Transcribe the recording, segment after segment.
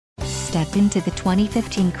step into the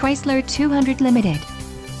 2015 Chrysler 200 Limited.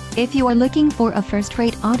 If you are looking for a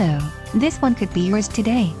first-rate auto, this one could be yours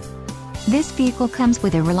today. This vehicle comes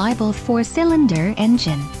with a reliable 4-cylinder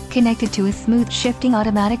engine, connected to a smooth shifting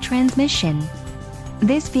automatic transmission.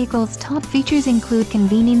 This vehicle's top features include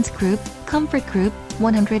convenience group, comfort group,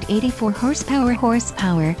 184 horsepower,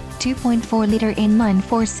 2.4-liter inline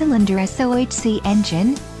 4-cylinder SOHC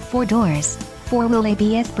engine, 4 doors, 4-wheel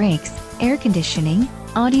ABS brakes, air conditioning,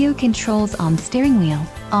 audio controls on steering wheel,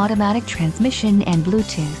 automatic transmission and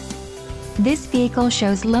Bluetooth. This vehicle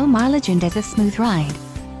shows low mileage and has a smooth ride.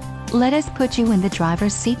 Let us put you in the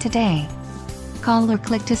driver's seat today. Call or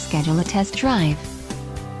click to schedule a test drive.